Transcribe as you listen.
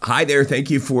Hi there.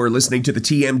 Thank you for listening to the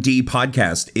TMD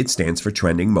podcast. It stands for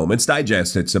Trending Moments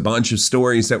Digest. It's a bunch of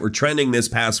stories that were trending this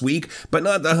past week, but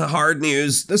not the hard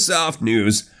news, the soft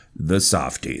news, the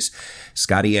softies.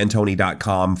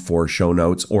 ScottyAntony.com for show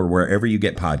notes or wherever you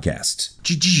get podcasts.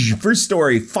 First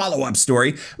story, follow-up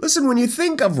story. Listen, when you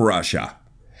think of Russia,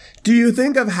 do you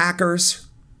think of hackers?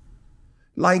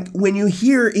 Like, when you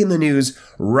hear in the news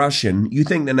Russian, you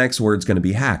think the next word's going to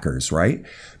be hackers, right?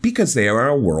 Because they are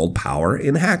a world power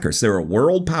in hackers. They're a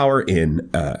world power in,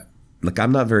 look,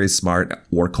 I'm not very smart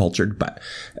or cultured, but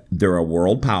they're a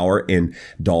world power in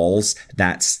dolls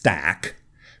that stack,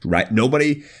 right?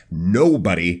 Nobody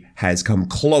has come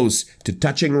close to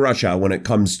touching Russia when it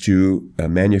comes to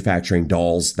manufacturing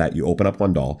dolls that you open up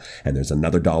one doll and there's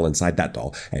another doll inside that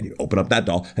doll, and you open up that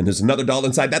doll and there's another doll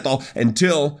inside that doll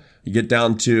until you get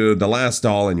down to the last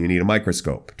doll and you need a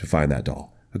microscope to find that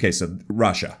doll. Okay, so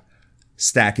Russia,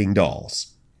 stacking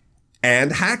dolls.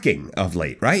 And hacking of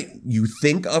late, right? You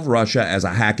think of Russia as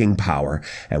a hacking power,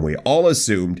 and we all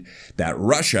assumed that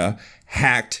Russia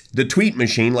hacked the tweet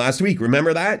machine last week.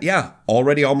 Remember that? Yeah,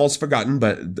 already almost forgotten,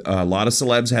 but a lot of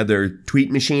celebs had their tweet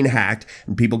machine hacked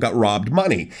and people got robbed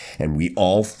money. And we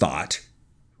all thought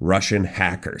Russian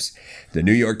hackers. The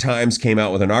New York Times came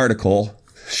out with an article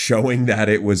showing that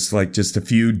it was like just a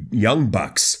few young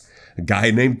bucks, a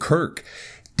guy named Kirk.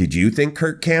 Did you think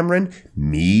Kirk Cameron?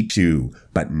 Me too.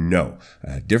 But no,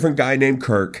 a different guy named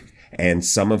Kirk and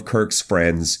some of Kirk's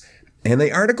friends. And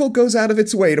the article goes out of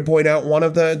its way to point out one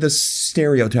of the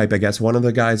stereotype, I guess. One of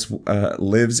the guys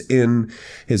lives in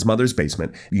his mother's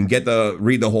basement. You can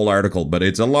read the whole article, but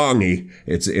it's a longie.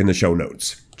 It's in the show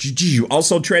notes.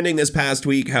 Also trending this past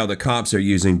week, how the cops are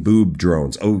using boob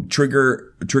drones. Oh,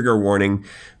 trigger warning.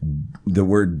 The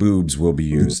word boobs will be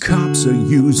used. Cops are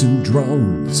using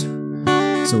drones,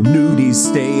 so nudies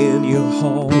stay in your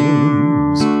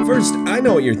homes. First, I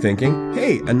know what you're thinking.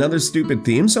 Hey, another stupid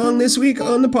theme song this week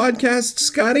on the podcast,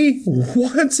 Scotty?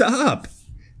 What's up?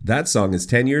 That song is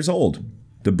 10 years old.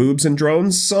 The Boobs and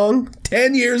Drones song?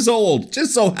 10 years old.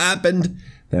 Just so happened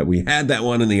that we had that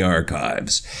one in the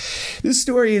archives. This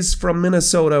story is from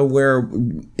Minnesota, where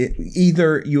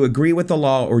either you agree with the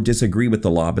law or disagree with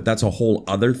the law, but that's a whole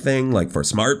other thing, like for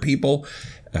smart people,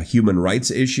 a human rights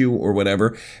issue or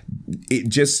whatever. It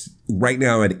just, right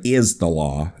now it is the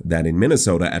law that in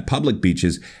Minnesota at public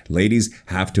beaches, ladies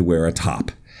have to wear a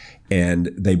top. And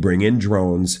they bring in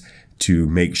drones to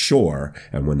make sure,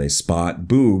 and when they spot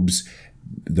boobs,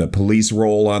 the police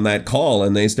roll on that call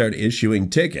and they start issuing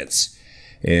tickets.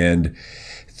 And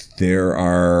there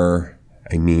are,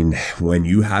 when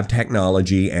you have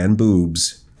technology and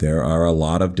boobs, there are a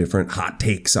lot of different hot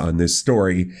takes on this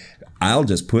story. I'll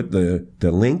just put the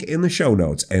link in the show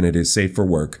notes, and it is safe for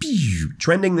work.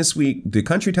 Trending this week, the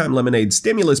Country Time Lemonade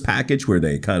stimulus package, where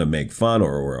they kind of make fun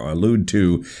or allude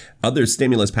to other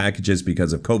stimulus packages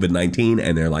because of COVID-19.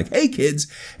 And they're like, hey, kids,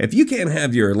 if you can't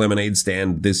have your lemonade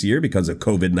stand this year because of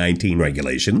COVID-19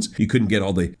 regulations, you couldn't get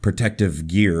all the protective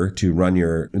gear to run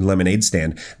your lemonade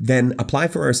stand, then apply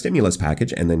for our stimulus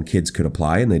package. And then kids could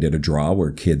apply, and they did a draw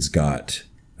where kids got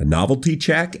a novelty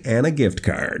check and a gift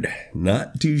card.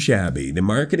 Not too shabby. The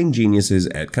marketing geniuses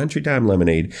at Country Time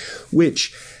Lemonade,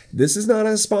 which this is not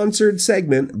a sponsored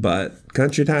segment, but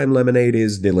Country Time Lemonade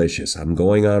is delicious. I'm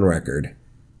going on record.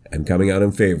 I'm coming out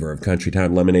in favor of Country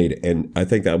Time Lemonade, and I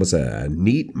think that was a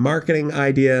neat marketing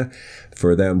idea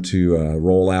for them to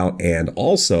roll out. And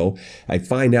also, I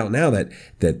find out now that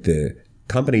the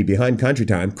company behind Country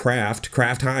Time, Kraft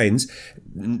Heinz,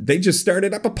 they just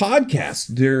started up a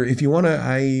podcast. If you want to,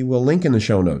 I will link in the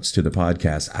show notes to the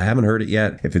podcast. I haven't heard it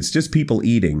yet. If it's just people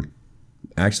eating,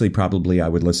 actually, probably I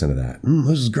would listen to that.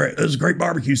 This is great. This is great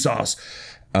barbecue sauce.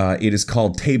 It is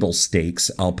called Table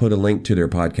Stakes. I'll put a link to their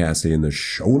podcast in the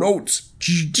show notes.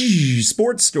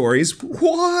 Sports stories.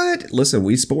 What? Listen,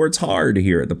 we sports hard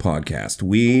here at the podcast.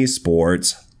 We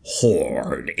sports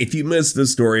hard. If you missed the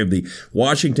story of the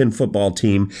Washington football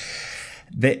team,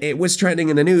 it was trending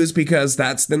in the news because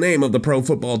that's the name of the pro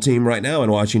football team right now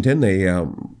in Washington.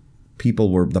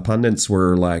 The pundits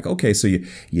were like, okay, so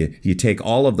you take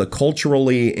all of the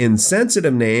culturally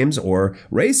insensitive names or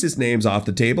racist names off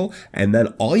the table, and then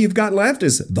all you've got left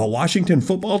is the Washington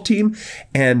football team.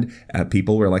 And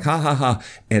people were like, ha ha ha.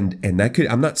 And that could,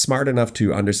 I'm not smart enough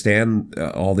to understand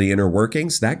all the inner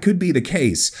workings. That could be the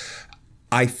case.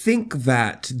 I think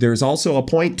that there's also a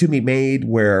point to be made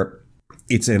where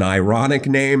it's an ironic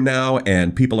name now,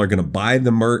 and people are going to buy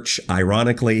the merch,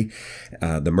 ironically,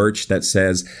 the merch that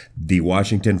says the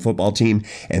Washington football team,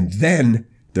 and then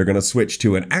they're going to switch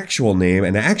to an actual name,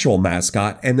 an actual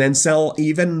mascot, and then sell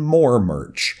even more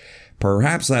merch.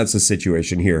 Perhaps that's the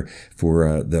situation here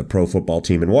for the pro football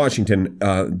team in Washington.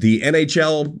 The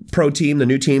NHL pro team, the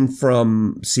new team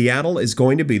from Seattle, is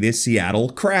going to be the Seattle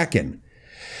Kraken,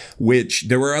 which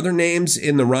there were other names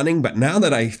in the running. But now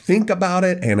that I think about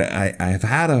it, and I've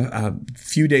had a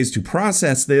few days to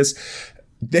process this,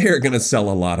 they're going to sell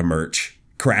a lot of merch.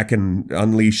 Kraken,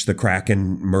 Unleash the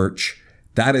Kraken merch.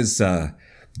 That is the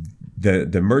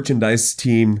merchandise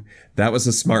team. That was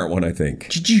a smart one, I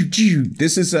think.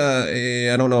 This is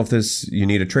I don't know if you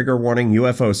need a trigger warning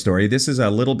UFO story. This is a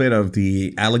little bit of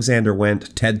the Alexander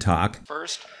Wendt TED Talk.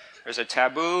 First, there's a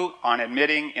taboo on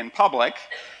admitting in public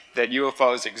that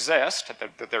UFOs exist,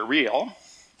 that they're real.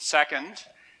 Second,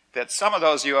 that some of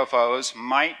those UFOs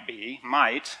might be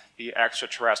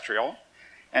extraterrestrial.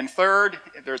 And third,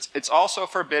 it's also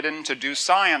forbidden to do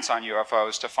science on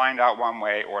UFOs to find out one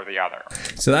way or the other.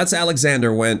 So that's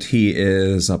Alexander Wendt. He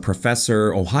is a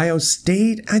professor, Ohio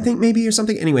State, I think maybe, or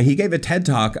something. Anyway, he gave a TED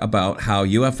Talk about how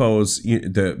UFOs,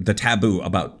 the taboo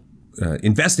about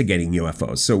investigating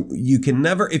UFOs. So you can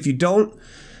never, if you don't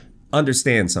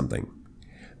understand something,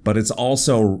 but it's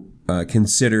also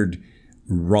considered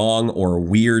wrong or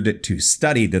weird to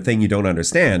study the thing you don't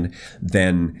understand,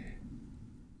 then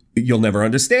you'll never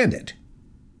understand it.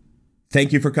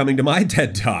 Thank you for coming to my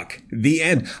TED Talk. The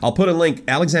end. I'll put a link.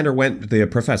 Alexander Wendt, the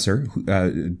professor,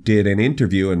 did an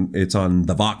interview, and it's on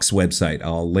the Vox website.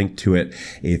 I'll link to it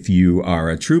if you are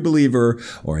a true believer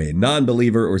or a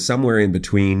non-believer or somewhere in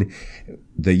between.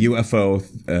 The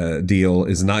UFO deal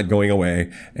is not going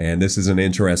away, and this is an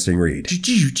interesting read.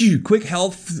 Quick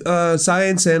health,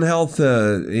 science and health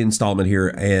installment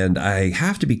here, and I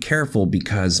have to be careful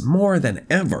because more than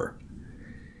ever,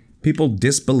 people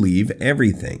disbelieve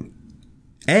everything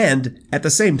and at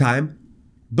the same time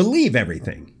believe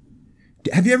everything.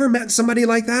 Have you ever met somebody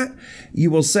like that? You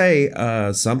will say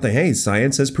something, hey,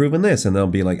 science has proven this. And they'll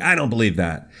be like, I don't believe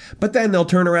that. But then they'll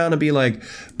turn around and be like,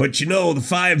 but the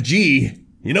 5G,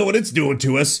 you know what it's doing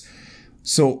to us.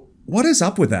 So what is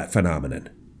up with that phenomenon?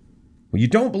 Well, you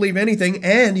don't believe anything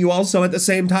and you also at the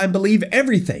same time believe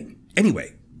everything.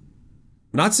 Anyway.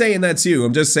 Not saying that's you.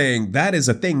 I'm just saying that is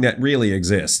a thing that really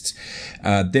exists.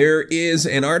 There is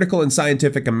an article in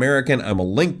Scientific American I'm a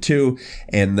link to,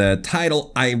 and the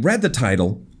title, I read the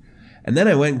title, and then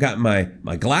I went and got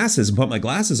my glasses and put my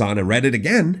glasses on and read it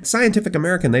again. Scientific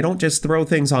American, they don't just throw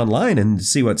things online and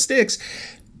see what sticks.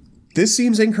 This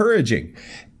seems encouraging.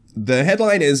 The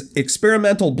headline is,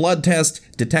 Experimental Blood Test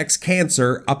Detects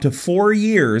Cancer Up to 4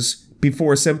 Years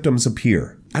Before Symptoms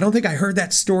Appear. I don't think I heard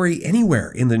that story anywhere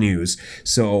in the news.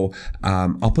 So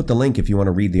I'll put the link if you want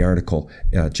to read the article.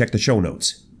 Check the show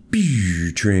notes.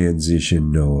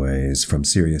 Transition noise from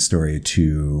serious story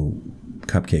to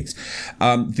cupcakes.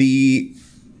 The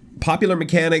Popular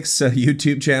Mechanics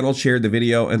YouTube channel shared the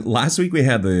video. And last week we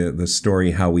had the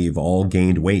story how we've all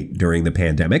gained weight during the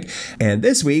pandemic. And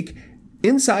this week,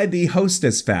 inside the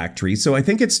Hostess factory. So I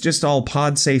think it's just all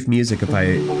pod-safe music if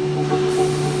I...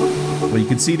 Well, you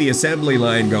can see the assembly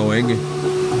line going.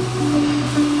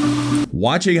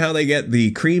 Watching how they get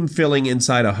the cream filling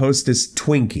inside a Hostess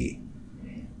Twinkie.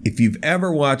 If you've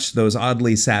ever watched those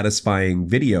oddly satisfying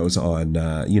videos on,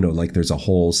 like there's a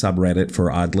whole subreddit for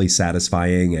oddly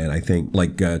satisfying, and I think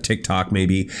like TikTok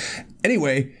maybe.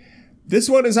 Anyway, this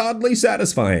one is oddly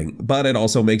satisfying, but it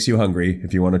also makes you hungry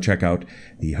if you want to check out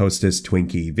the Hostess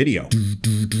Twinkie video.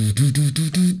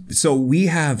 So we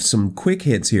have some quick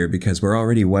hits here because we're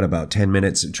already, about 10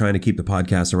 minutes, trying to keep the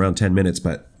podcast around 10 minutes.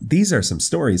 But these are some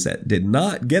stories that did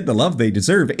not get the love they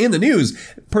deserve in the news.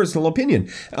 Personal opinion.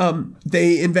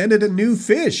 They invented a new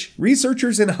fish.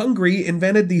 Researchers in Hungary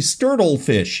invented the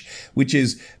sturddlefish, which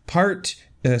is part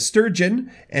sturgeon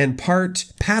and part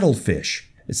paddlefish.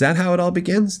 Is that how it all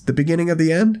begins? The beginning of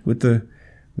the end with the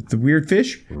weird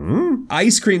fish?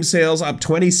 Ice cream sales up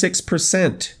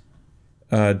 26%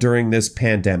 during this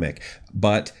pandemic,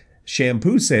 but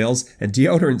shampoo sales and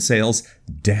deodorant sales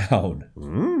down.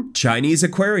 Chinese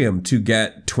aquarium to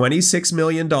get $26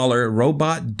 million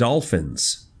robot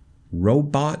dolphins.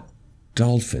 Robot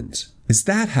dolphins. Is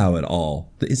that how it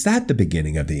all? Is that the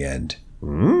beginning of the end?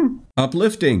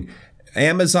 Uplifting.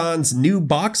 Amazon's new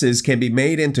boxes can be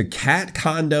made into cat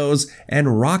condos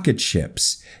and rocket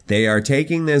ships. They are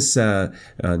taking this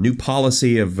new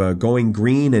policy of going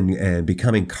green and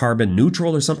becoming carbon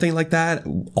neutral or something like that.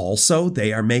 Also,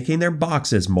 they are making their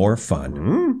boxes more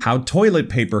fun. How toilet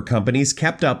paper companies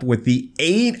kept up with the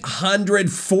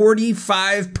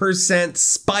 845%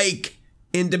 spike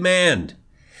in demand.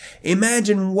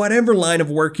 Imagine whatever line of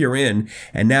work you're in,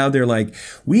 and now they're like,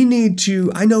 we need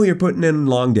to, I know you're putting in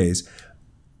long days,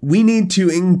 we need to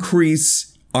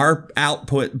increase our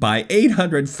output by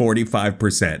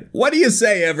 845%. What do you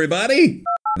say, everybody?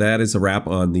 That is a wrap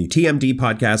on the TMD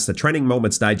podcast, the Trending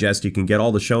Moments Digest. You can get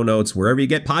all the show notes wherever you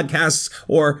get podcasts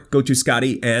or go to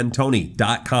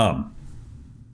scottyandtony.com.